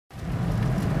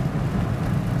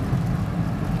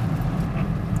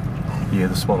Yeah,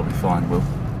 the spot will be fine, Will.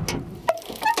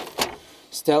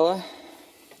 Stella,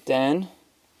 Dan,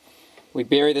 we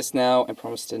bury this now and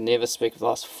promise to never speak of the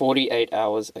last 48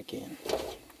 hours again.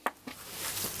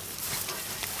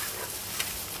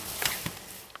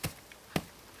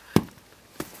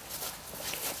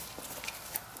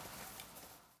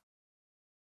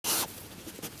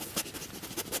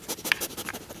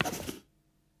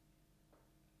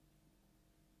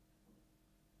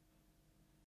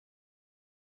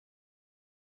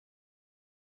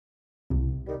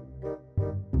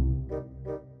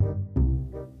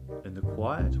 In the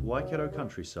quiet Waikato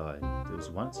countryside, there was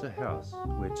once a house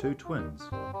where two twins,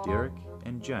 Derek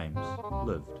and James,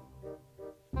 lived.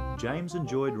 James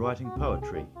enjoyed writing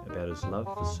poetry about his love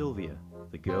for Sylvia,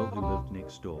 the girl who lived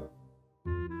next door.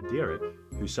 Derek,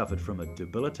 who suffered from a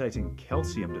debilitating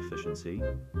calcium deficiency,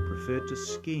 preferred to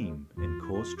scheme and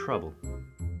cause trouble.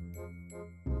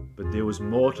 But there was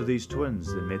more to these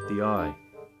twins than met the eye.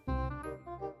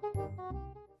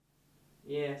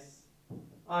 Yes.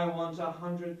 I want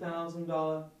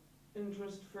 $100,000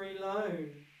 interest-free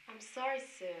loan. I'm sorry,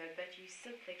 sir, but you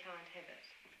simply can't have it.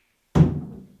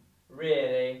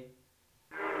 Really?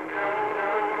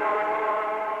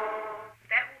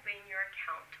 That will be in your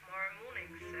account tomorrow morning,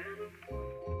 sir.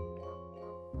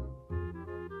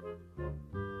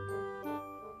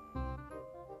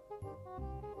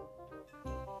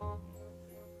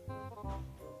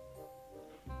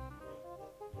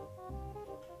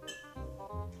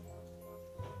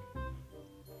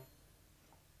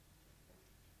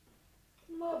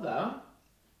 Mother,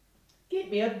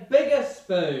 get me a bigger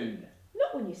spoon.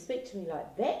 Not when you speak to me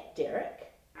like that,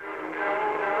 Derek.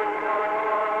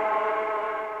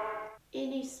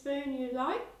 Any spoon you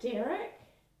like, Derek.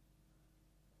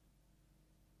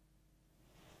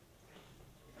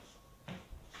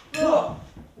 Oh,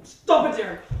 stop it,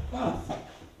 Derek.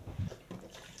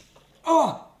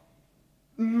 Oh,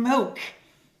 milk.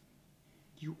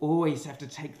 You always have to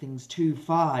take things too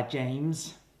far,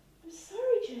 James. I'm sorry,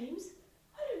 James.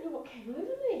 I don't know what came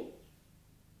over me.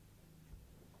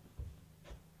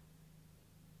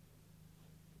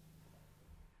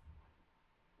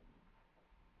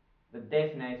 The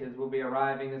detonators will be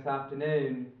arriving this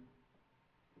afternoon.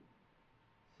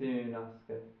 Soon,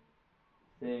 Oscar.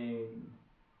 Soon.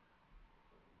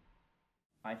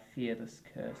 I fear this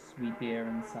curse we bear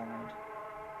inside.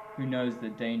 Who knows the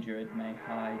danger it may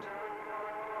hide?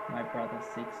 My brother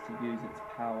seeks to use its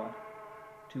power.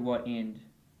 To what end,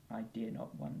 I dare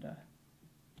not wonder.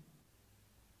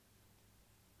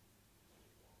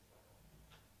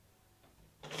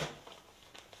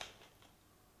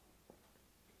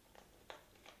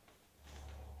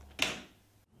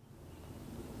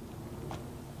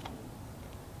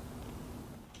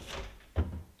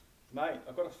 Mate,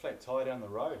 I've got a flat tyre down the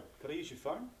road. Could I use your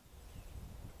phone?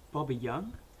 Bobby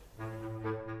Young?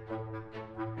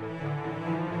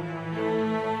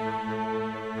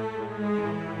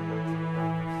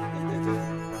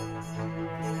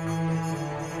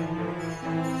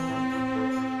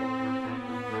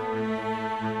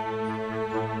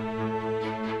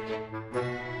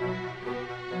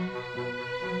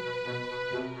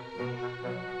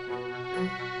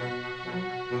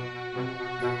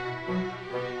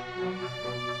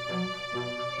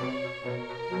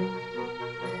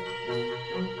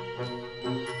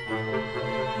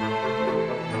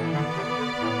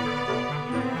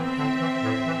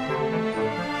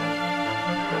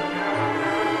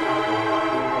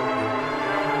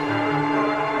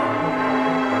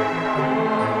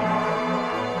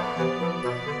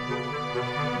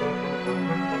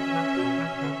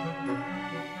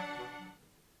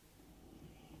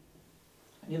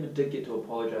 I never did get to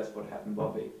apologise for what happened,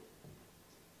 Bobby.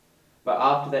 But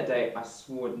after that day, I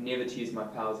swore never to use my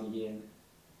powers again.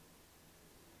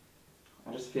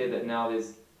 I just fear that now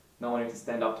there's no one who can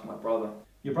stand up to my brother.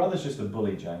 Your brother's just a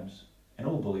bully, James, and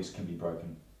all bullies can be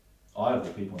broken. I, of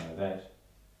all people, know that.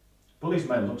 Bullies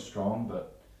may look strong,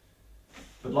 but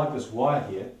like this wire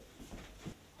here,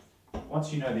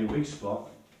 once you know their weak spot,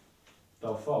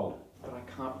 they'll fold. But I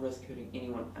can't risk hurting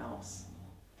anyone else.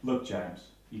 Look, James,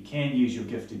 you can use your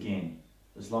gift again,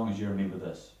 as long as you remember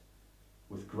this.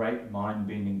 With great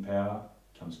mind-bending power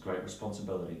comes great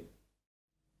responsibility.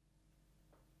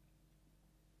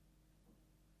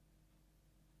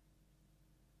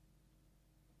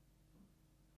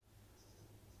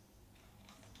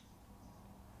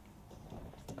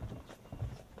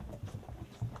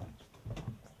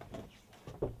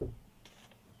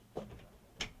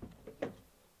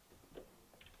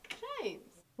 James,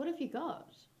 what have you got?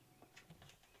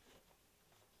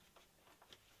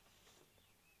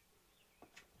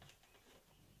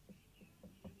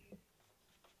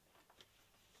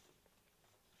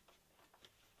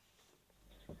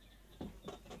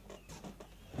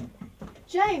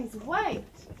 James, wait!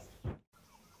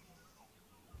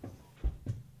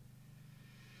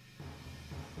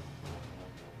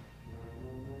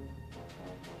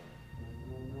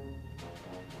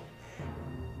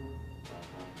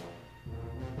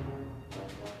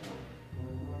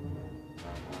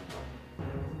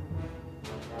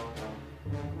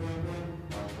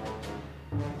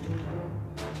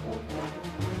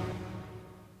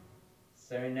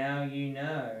 So now you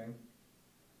know.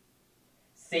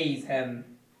 Seize him.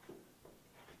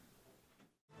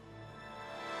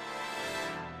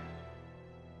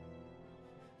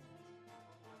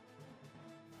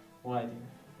 Why, dear?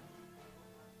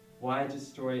 Why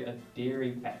destroy a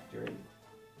dairy factory?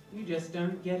 You just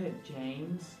don't get it,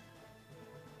 James.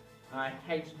 I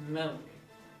hate milk.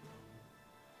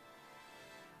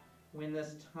 When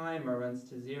this timer runs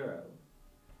to 0,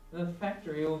 the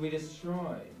factory will be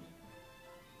destroyed.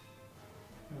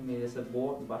 Only this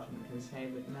abort button can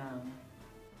save it now.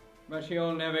 But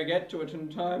he'll never get to it in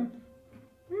time.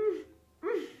 You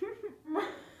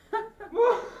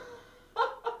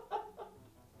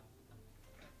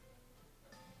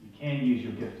can use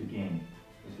your gift again,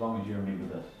 as long as you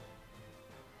remember this.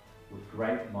 With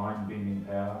great mind-bending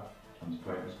power comes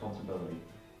great responsibility.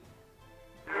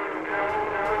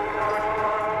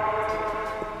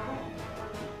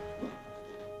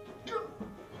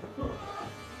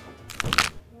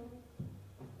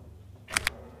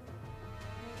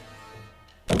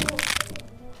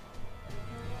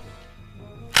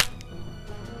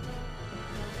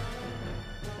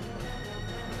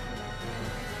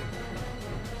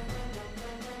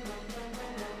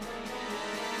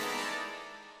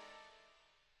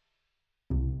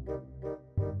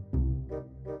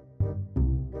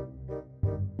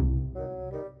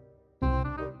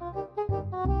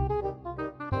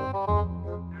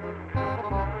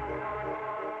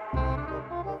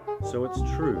 So it's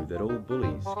true that all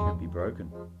bullies can be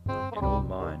broken, and all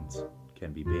minds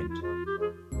can be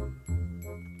bent.